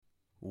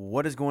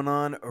What is going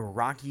on,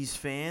 Rockies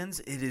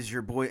fans? It is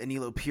your boy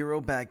Aniello Piro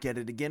back at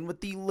it again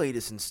with the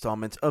latest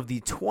installment of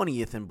the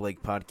 20th and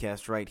Blake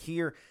podcast right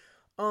here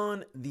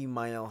on the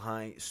Mile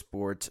High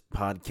Sports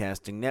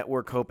Podcasting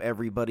Network. Hope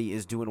everybody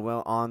is doing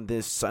well on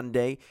this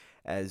Sunday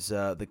as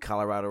the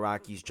Colorado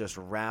Rockies just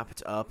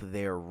wrapped up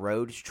their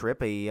road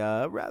trip. It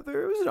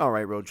was an all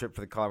right road trip for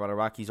the Colorado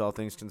Rockies, all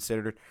things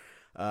considered,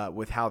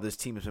 with how this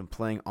team has been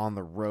playing on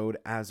the road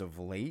as of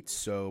late.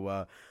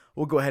 So,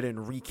 we'll go ahead and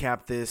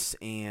recap this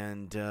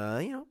and,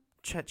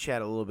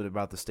 chat a little bit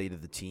about the state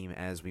of the team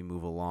as we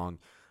move along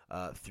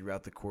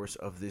throughout the course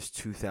of this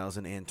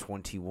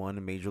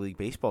 2021 Major League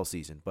Baseball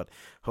season. But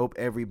hope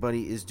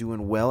everybody is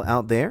doing well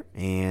out there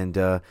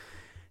and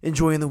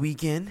enjoying the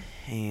weekend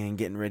and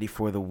getting ready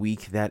for the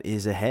week that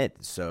is ahead.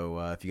 So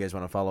if you guys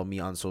want to follow me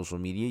on social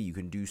media, you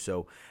can do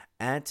so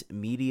at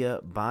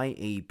Media by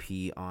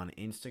AP on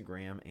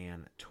Instagram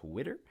and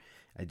Twitter.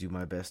 I do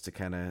my best to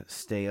kind of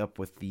stay up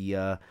with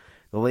the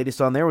latest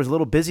on there. Was a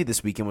little busy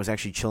this weekend. Was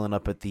actually chilling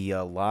up at the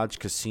Lodge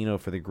Casino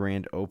for the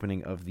grand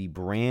opening of the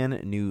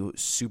brand new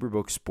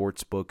Superbook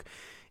Sportsbook.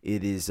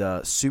 It is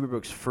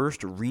Superbook's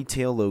first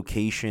retail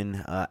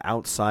location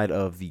outside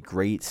of the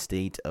great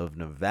state of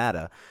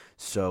Nevada.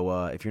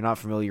 So if you're not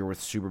familiar with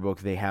Superbook,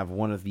 they have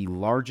one of the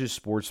largest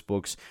sports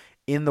books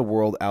in the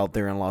world out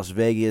there in Las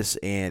Vegas,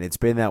 and it's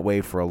been that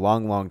way for a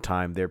long, long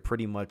time. They're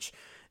pretty much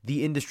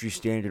the industry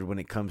standard when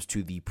it comes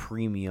to the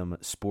premium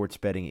sports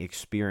betting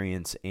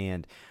experience,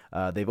 and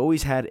they've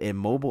always had a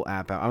mobile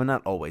app out. I mean,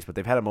 not always, but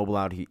they've had a mobile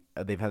out.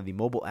 They've had the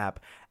mobile app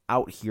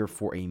out here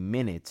for a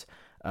minute,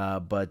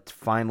 but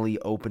finally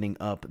opening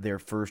up their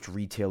first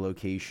retail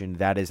location.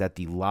 That is at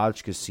the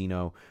Lodge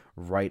Casino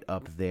right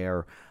up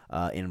there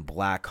in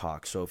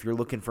Blackhawk. So if you're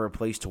looking for a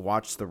place to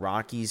watch the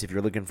Rockies, if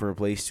you're looking for a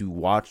place to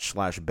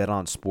watch/bet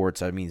on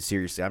sports, I mean,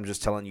 seriously, I'm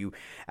just telling you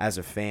as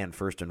a fan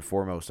first and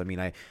foremost. I mean,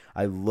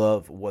 I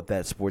love what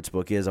that sports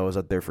book is. I was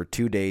up there for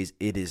 2 days.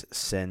 It is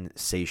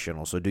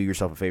sensational. So do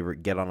yourself a favor,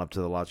 get on up to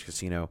the Lodge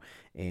Casino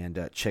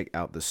and check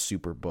out the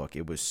Super Book.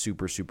 It was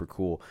super, super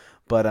cool.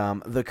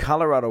 But the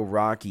Colorado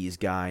Rockies,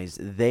 guys,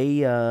 they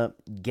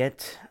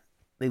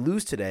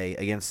lose today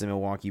against the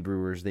Milwaukee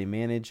Brewers. They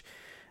manage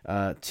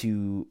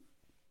to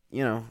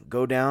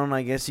go down,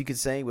 I guess you could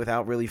say,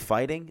 without really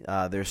fighting.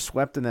 They're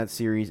swept in that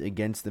series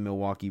against the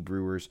Milwaukee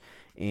Brewers,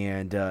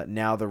 and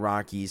now the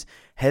Rockies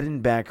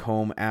heading back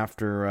home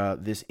after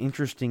this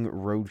interesting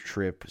road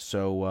trip.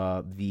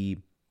 So the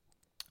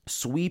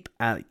sweep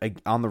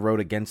on the road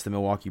against the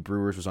Milwaukee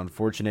Brewers was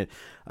unfortunate,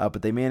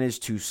 but they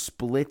managed to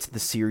split the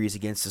series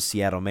against the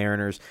Seattle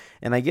Mariners.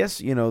 And I guess,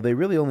 they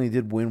really only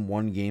did win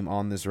one game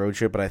on this road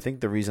trip, but I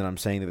think the reason I'm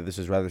saying that this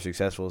is rather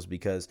successful is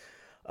because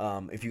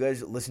if you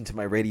guys listen to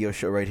my radio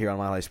show right here on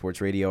Mile High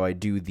Sports Radio, I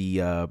do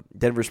the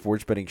Denver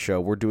Sports Betting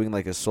Show. We're doing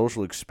like a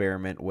social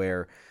experiment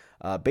where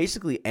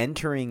basically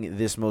entering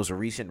this most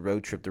recent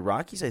road trip, the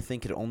Rockies, I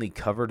think, had only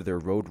covered their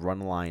road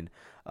run line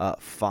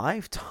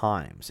 5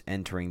 times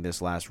entering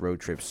this last road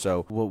trip.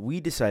 So what we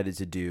decided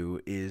to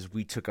do is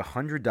we took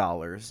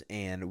 $100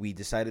 and we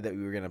decided that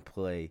we were going to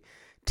play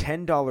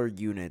 $10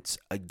 units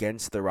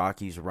against the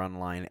Rockies run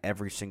line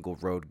every single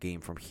road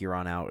game from here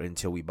on out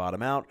until we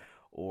bottom out,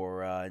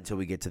 or until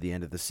we get to the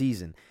end of the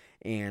season.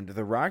 And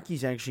the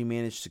Rockies actually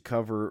managed to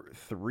cover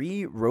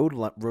 3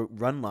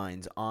 run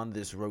lines on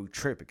this road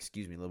trip.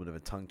 Excuse me, a little bit of a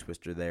tongue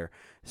twister there.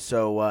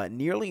 So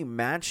nearly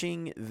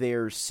matching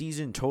their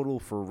season total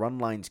for run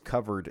lines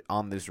covered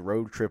on this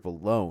road trip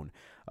alone.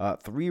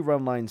 3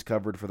 run lines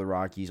covered for the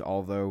Rockies,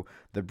 although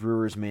the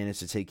Brewers managed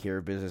to take care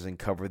of business and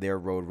cover their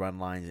road run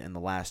lines in the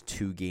last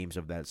 2 games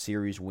of that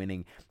series,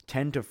 winning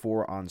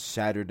 10-4 on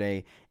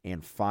Saturday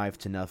and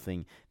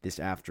 5-0 this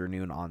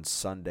afternoon on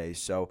Sunday.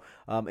 So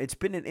it's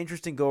been an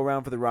interesting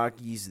go-around for the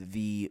Rockies.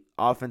 The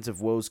offensive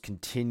woes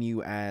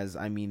continue as,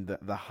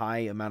 the high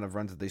amount of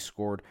runs that they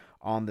scored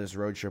on this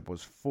road trip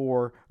was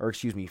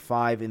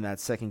 5 in that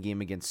second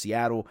game against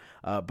Seattle.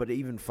 But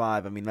even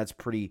 5, that's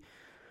pretty...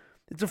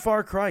 It's a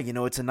far cry.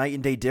 It's a night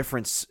and day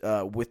difference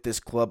with this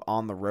club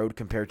on the road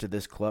compared to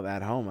this club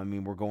at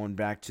home. We're going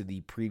back to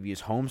the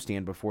previous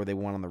homestand before they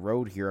won on the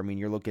road here.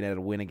 You're looking at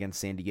a win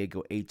against San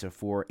Diego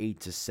 8-4,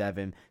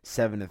 8-7,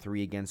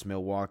 7-3 against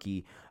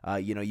Milwaukee.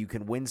 You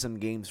can win some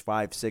games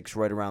 5-6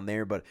 right around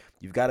there, but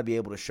you've got to be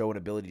able to show an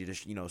ability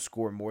to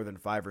score more than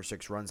 5 or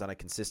 6 runs on a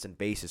consistent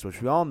basis,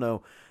 which we all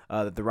know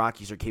that the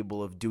Rockies are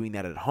capable of doing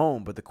that at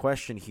home. But the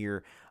question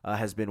here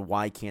has been,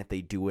 why can't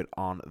they do it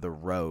on the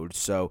road?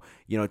 So,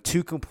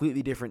 2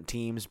 completely different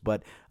teams,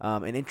 but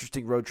an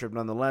interesting road trip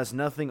nonetheless.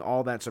 Nothing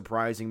all that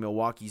surprising.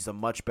 Milwaukee's a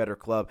much better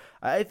club.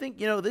 I think,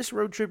 this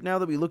road trip, now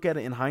that we look at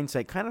it in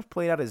hindsight, kind of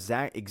played out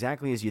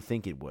exactly as you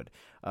think it would.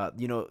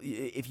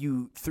 If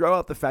you throw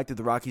out the fact that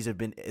the Rockies have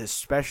been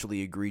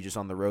especially egregious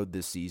on the road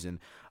this season,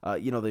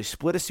 they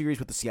split a series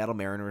with the Seattle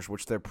Mariners,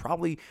 which they're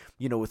probably,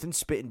 within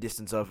spitting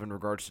distance of in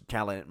regards to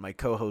talent. My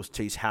co-host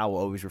Chase Howell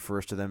always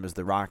refers to them as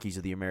the Rockies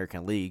of the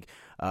American League,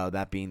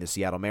 that being the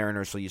Seattle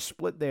Mariners. So you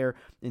split there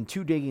in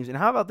 2 games And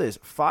how about this?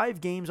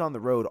 5 games on the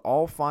road,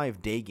 all 5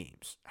 day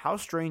games. How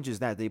strange is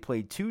that? They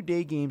played 2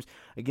 day games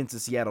against the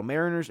Seattle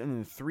Mariners and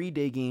then 3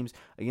 day games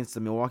against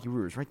the Milwaukee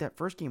Brewers. Right, that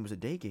first game was a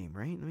day game,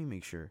 right? Let me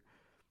make sure.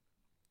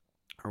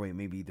 Or wait,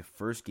 maybe the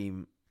first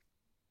game...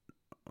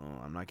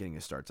 Oh, I'm not getting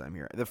a start time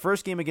here. The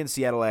first game against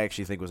Seattle I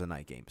actually think was a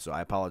night game, so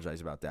I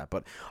apologize about that.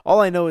 But all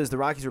I know is the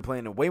Rockies were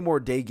playing way more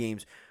day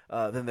games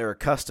than they're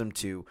accustomed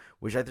to,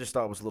 which I just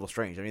thought was a little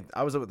strange. I mean,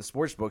 I was up at the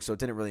sports book, so it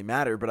didn't really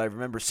matter, but I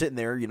remember sitting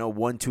there,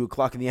 1, 2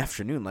 o'clock in the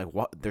afternoon, like,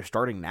 what? They're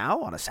starting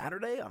now on a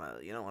Saturday,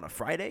 on a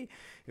Friday?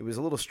 It was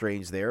a little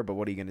strange there, but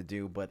what are you going to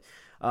do? But,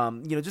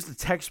 just a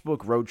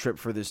textbook road trip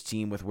for this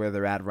team with where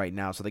they're at right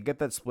now. So they get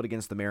that split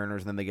against the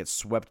Mariners, and then they get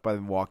swept by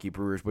the Milwaukee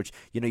Brewers, which,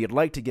 you'd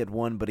like to get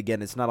one, but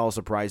again, it's not all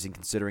surprising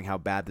considering how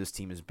bad this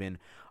team has been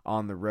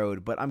on the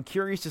road. But I'm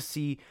curious to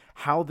see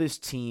how this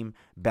team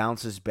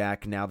bounces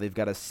back now. They've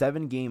got a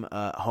 7-game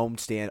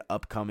homestand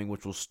upcoming,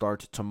 which will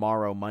start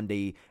tomorrow,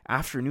 Monday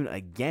afternoon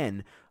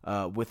again,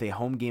 with a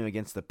home game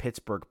against the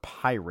Pittsburgh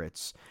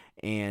Pirates.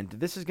 And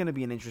this is going to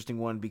be an interesting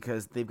one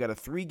because they've got a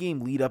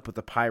 3-game lead up with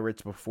the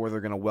Pirates before they're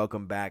going to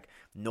welcome back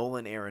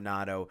Nolan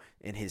Arenado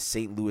in his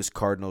St. Louis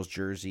Cardinals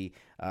jersey.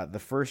 The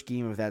first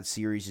game of that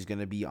series is going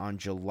to be on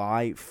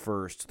July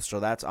 1st, so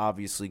that's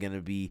obviously going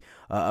to be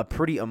a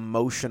pretty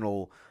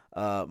emotional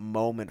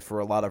moment for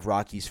a lot of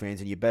Rockies fans,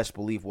 and you best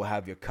believe we'll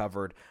have you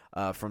covered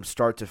from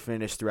start to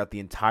finish throughout the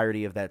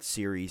entirety of that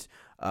series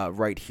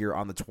right here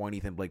on the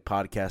 20th and Blake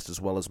podcast,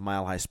 as well as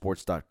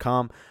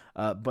milehighsports.com.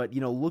 But,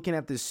 looking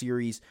at this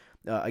series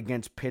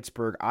against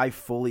Pittsburgh, I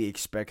fully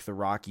expect the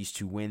Rockies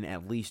to win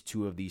at least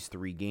 2 of these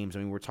 3 games. I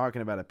mean, we're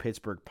talking about a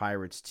Pittsburgh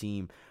Pirates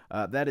team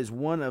that is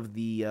one of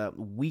the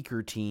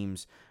weaker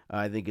teams,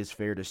 I think is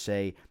fair to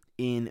say,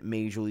 in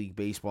Major League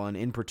Baseball, and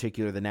in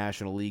particular the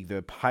National League.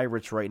 The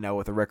Pirates right now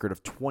with a record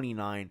of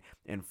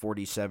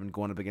 29-47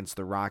 going up against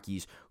the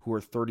Rockies, who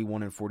are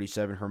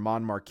 31-47.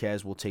 German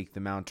Marquez will take the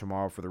mound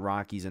tomorrow for the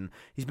Rockies, and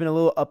he's been a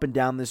little up and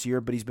down this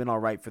year, but he's been all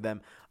right for them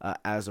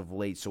as of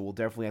late, so we'll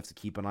definitely have to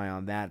keep an eye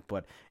on that.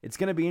 But it's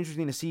going to be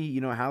interesting to see,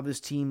 how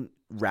this team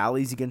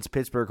rallies against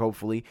Pittsburgh,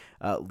 hopefully,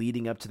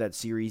 leading up to that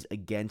series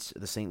against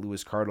the St.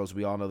 Louis Cardinals.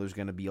 We all know there's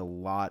going to be a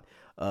lot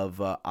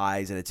of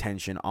eyes and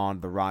attention on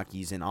the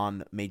Rockies and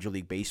on Major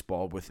League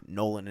Baseball with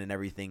Nolan and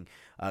everything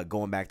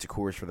going back to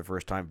Coors for the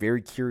first time.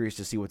 Very curious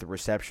to see what the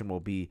reception will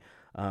be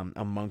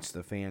amongst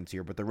the fans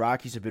here. But the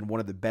Rockies have been one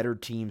of the better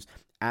teams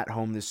at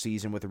home this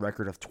season with a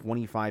record of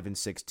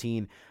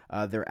 25-16.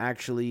 They're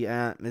actually,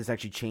 it's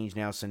actually changed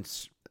now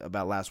since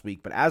about last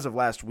week, but as of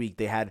last week,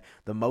 they had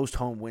the most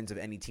home wins of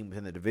any team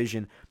within the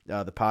division.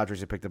 The Padres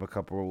have picked up a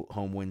couple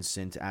home wins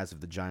since, as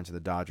of the Giants and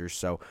the Dodgers.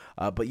 So,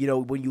 but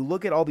when you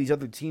look at all these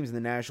other teams in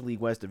the National League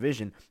West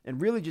Division, and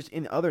really just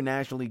in other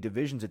National League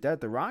divisions at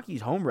that, the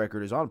Rockies' home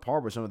record is on par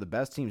with some of the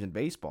best teams in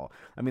baseball.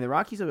 I mean, the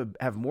Rockies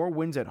have more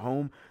wins at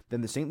home than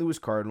the St. Louis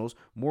Cardinals,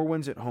 more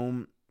wins at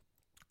home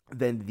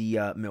than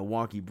the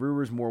Milwaukee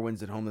Brewers, more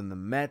wins at home than the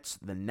Mets,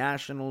 the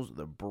Nationals,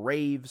 the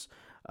Braves.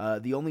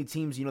 The only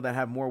teams, that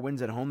have more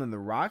wins at home than the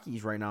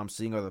Rockies right now I'm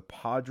seeing are the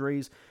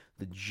Padres,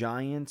 the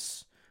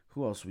Giants.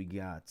 Who else we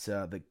got?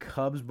 The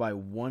Cubs by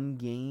 1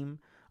 game.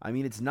 I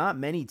mean, it's not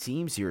many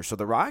teams here. So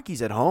the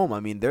Rockies at home,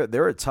 I mean,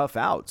 they're a tough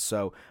out.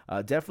 So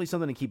definitely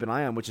something to keep an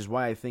eye on, which is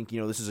why I think,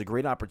 this is a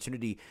great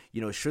opportunity,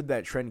 should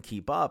that trend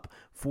keep up,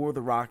 for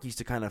the Rockies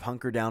to kind of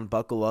hunker down,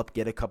 buckle up,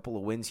 get a couple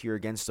of wins here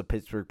against the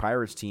Pittsburgh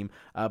Pirates team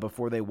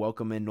before they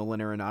welcome in Nolan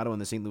Arenado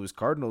and the St. Louis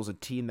Cardinals, a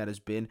team that has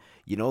been,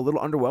 a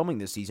little underwhelming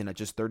this season at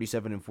just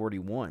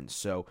 37-41.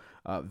 So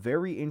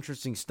very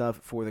interesting stuff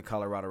for the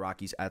Colorado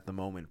Rockies at the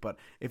moment. But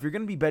if you're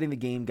going to be betting the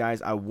game,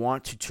 guys, I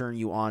want to turn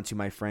you on to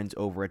my friends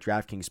over at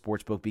DraftKings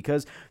Sportsbook,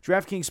 because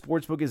DraftKings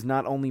Sportsbook is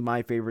not only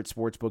my favorite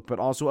sportsbook, but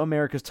also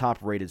America's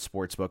top-rated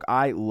sportsbook.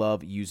 I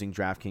love using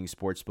DraftKings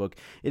Sportsbook.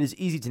 It is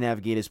easy to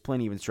navigate, has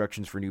plenty of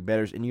instructions for new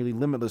bettors, and nearly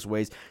limitless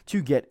ways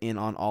to get in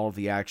on all of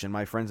the action.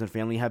 My friends and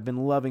family have been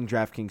loving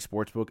DraftKings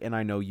Sportsbook, and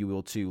I know you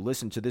will too.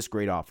 Listen to this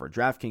great offer.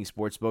 DraftKings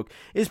Sportsbook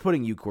is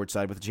putting you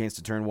courtside with a chance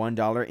to turn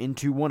 $1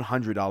 into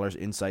 $100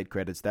 in site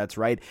credits. That's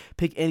right.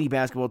 Pick any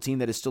basketball team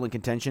that is still in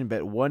contention,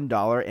 bet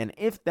 $1, and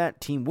if that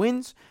team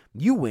wins,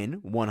 you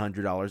win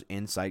 $100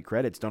 in site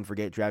credits. Don't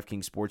forget,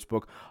 DraftKings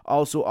Sportsbook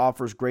also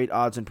offers great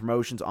odds and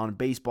promotions on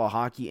baseball,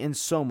 hockey, and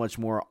so much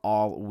more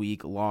all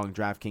week long.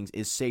 DraftKings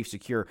is safe,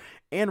 secure,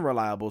 and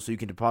reliable, so you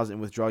can deposit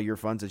and withdraw your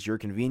funds at your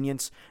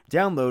convenience.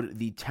 Download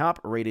the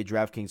top-rated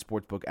DraftKings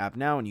Sportsbook app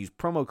now and use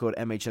promo code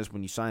MHS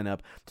when you sign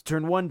up to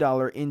turn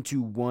 $1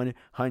 into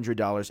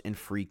 $100 in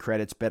free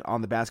credits. Bet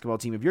on the basketball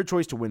team of your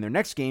choice to win their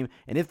next game,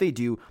 and if they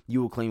do,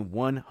 you will claim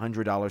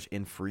 $100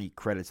 in free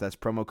credits. That's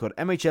promo code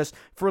MHS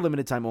for a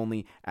limited time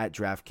only at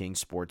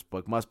DraftKings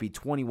Sportsbook. Must be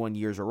 21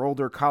 years or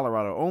older.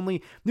 Colorado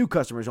only. New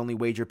customers only.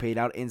 Wager paid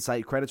out in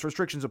site credits.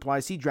 Restrictions apply.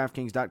 See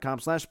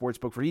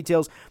DraftKings.com/sportsbook for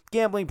details.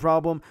 Gambling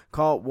problem?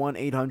 Call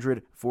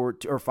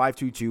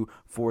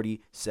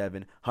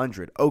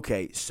 1-800-522-4700.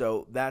 Okay,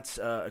 so that's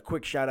a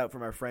quick shout out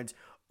from our friends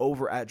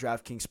over at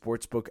DraftKings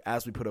Sportsbook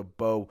as we put a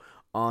bow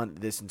on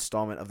this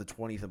installment of the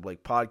 20th and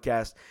Blake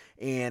podcast,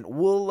 and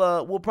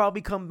we'll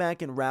probably come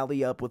back and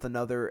rally up with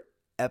another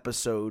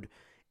episode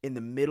in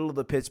the middle of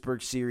the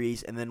Pittsburgh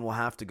series, and then we'll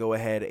have to go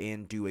ahead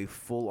and do a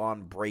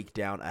full-on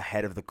breakdown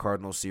ahead of the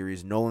Cardinals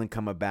series. Nolan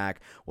coming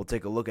back. We'll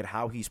take a look at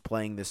how he's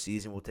playing this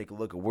season. We'll take a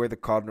look at where the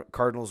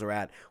Cardinals are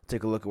at. We'll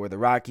take a look at where the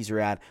Rockies are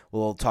at.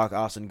 We'll talk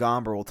Austin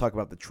Gomber. We'll talk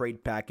about the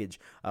trade package.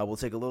 We'll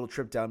take a little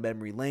trip down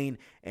memory lane,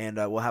 and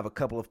we'll have a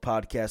couple of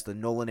podcasts, the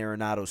Nolan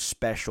Arenado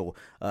special,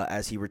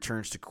 as he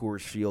returns to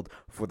Coors Field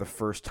for the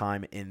first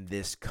time in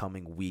this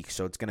coming week.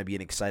 So it's going to be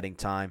an exciting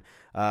time.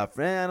 I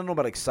don't know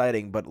about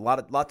exciting, but a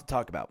lot to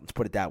talk about. Let's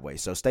put it that way.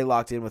 So stay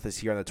locked in with us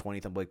here on the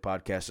 20th and Blake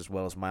podcast, as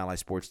well as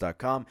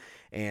milehighsports.com.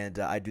 And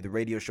I do the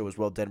radio show as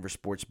well, Denver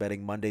Sports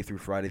Betting, Monday through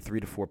Friday,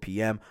 3 to 4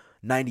 p.m.,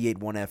 98.1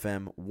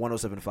 FM,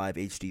 107.5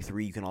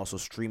 HD3. You can also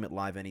stream it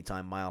live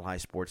anytime,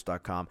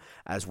 milehighsports.com,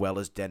 as well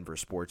as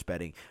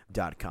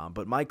denversportsbetting.com.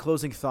 But my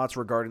closing thoughts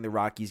regarding the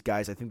Rockies,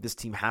 guys, I think this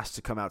team has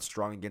to come out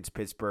strong against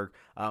Pittsburgh.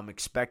 I'm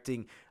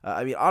expecting,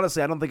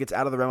 honestly, I don't think it's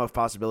out of the realm of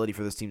possibility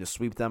for this team to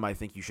sweep them. I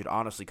think you should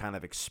honestly kind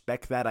of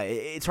expect that.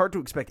 It's hard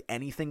to expect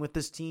anything with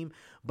this team,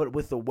 but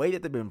with the way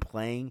that they've been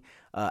playing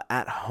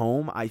at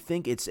home, I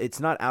think it's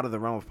not out of the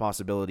realm of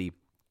possibility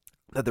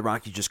that the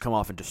Rockies just come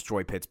off and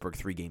destroy Pittsburgh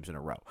 3 games in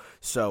a row.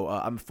 So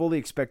I'm fully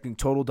expecting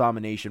total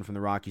domination from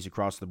the Rockies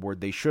across the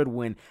board. They should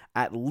win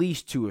at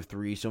least 2 of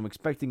 3, so I'm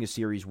expecting a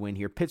series win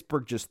here.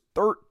 Pittsburgh just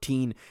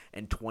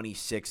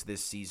 13-26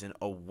 this season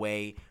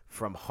away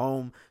from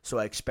home, so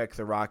I expect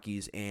the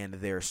Rockies and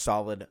their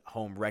solid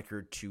home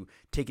record to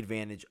take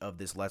advantage of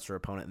this lesser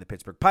opponent in the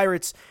Pittsburgh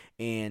Pirates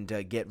and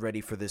get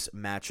ready for this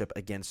matchup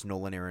against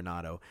Nolan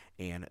Arenado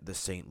and the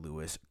St.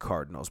 Louis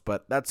Cardinals.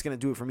 But that's going to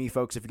do it for me,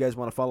 folks. If you guys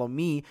want to follow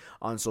me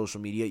on social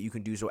media, you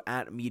can do so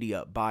at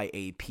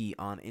MediaByAP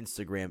on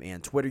Instagram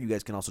and Twitter. You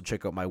guys can also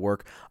check out my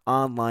work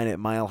online at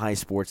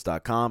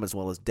milehighsports.com as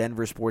well as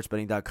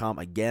denversportsbetting.com.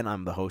 Again,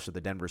 I'm the host of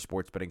the Denver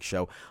Sports Betting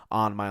Show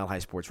on Mile High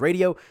Sports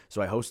Radio,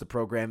 so I host the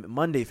program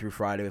Monday through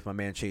Friday with my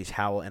man Chase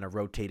Howell and a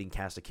rotating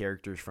cast of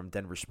characters from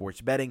Denver Sports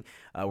Betting.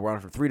 We're on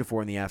from 3 to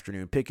 4 in the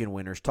afternoon, picking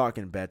winners,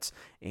 talking bets,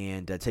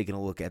 and taking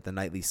a look at the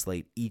nightly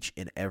slate each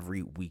and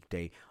every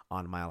weekday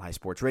on Mile High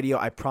Sports Radio.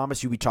 I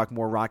promise you we talk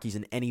more Rockies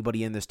than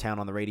anybody in this town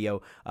on the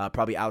radio,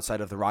 probably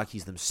outside of the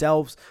Rockies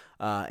themselves,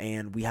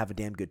 and we have a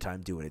damn good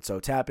time doing it. So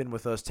tap in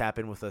with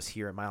us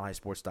here at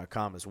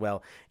milehighsports.com as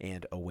well,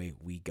 and away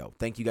we go.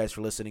 Thank you guys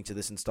for listening to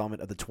this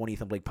installment of the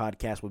 20th and Blake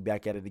podcast. We'll be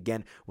back at it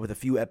again with a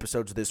few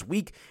episodes this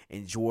week.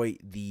 Enjoy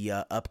the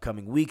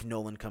upcoming week.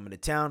 Nolan coming to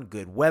town,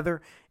 good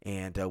weather,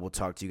 and we'll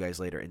talk to you guys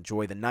later.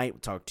 Enjoy the night.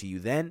 We'll talk to you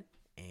then,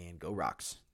 and go Rocks.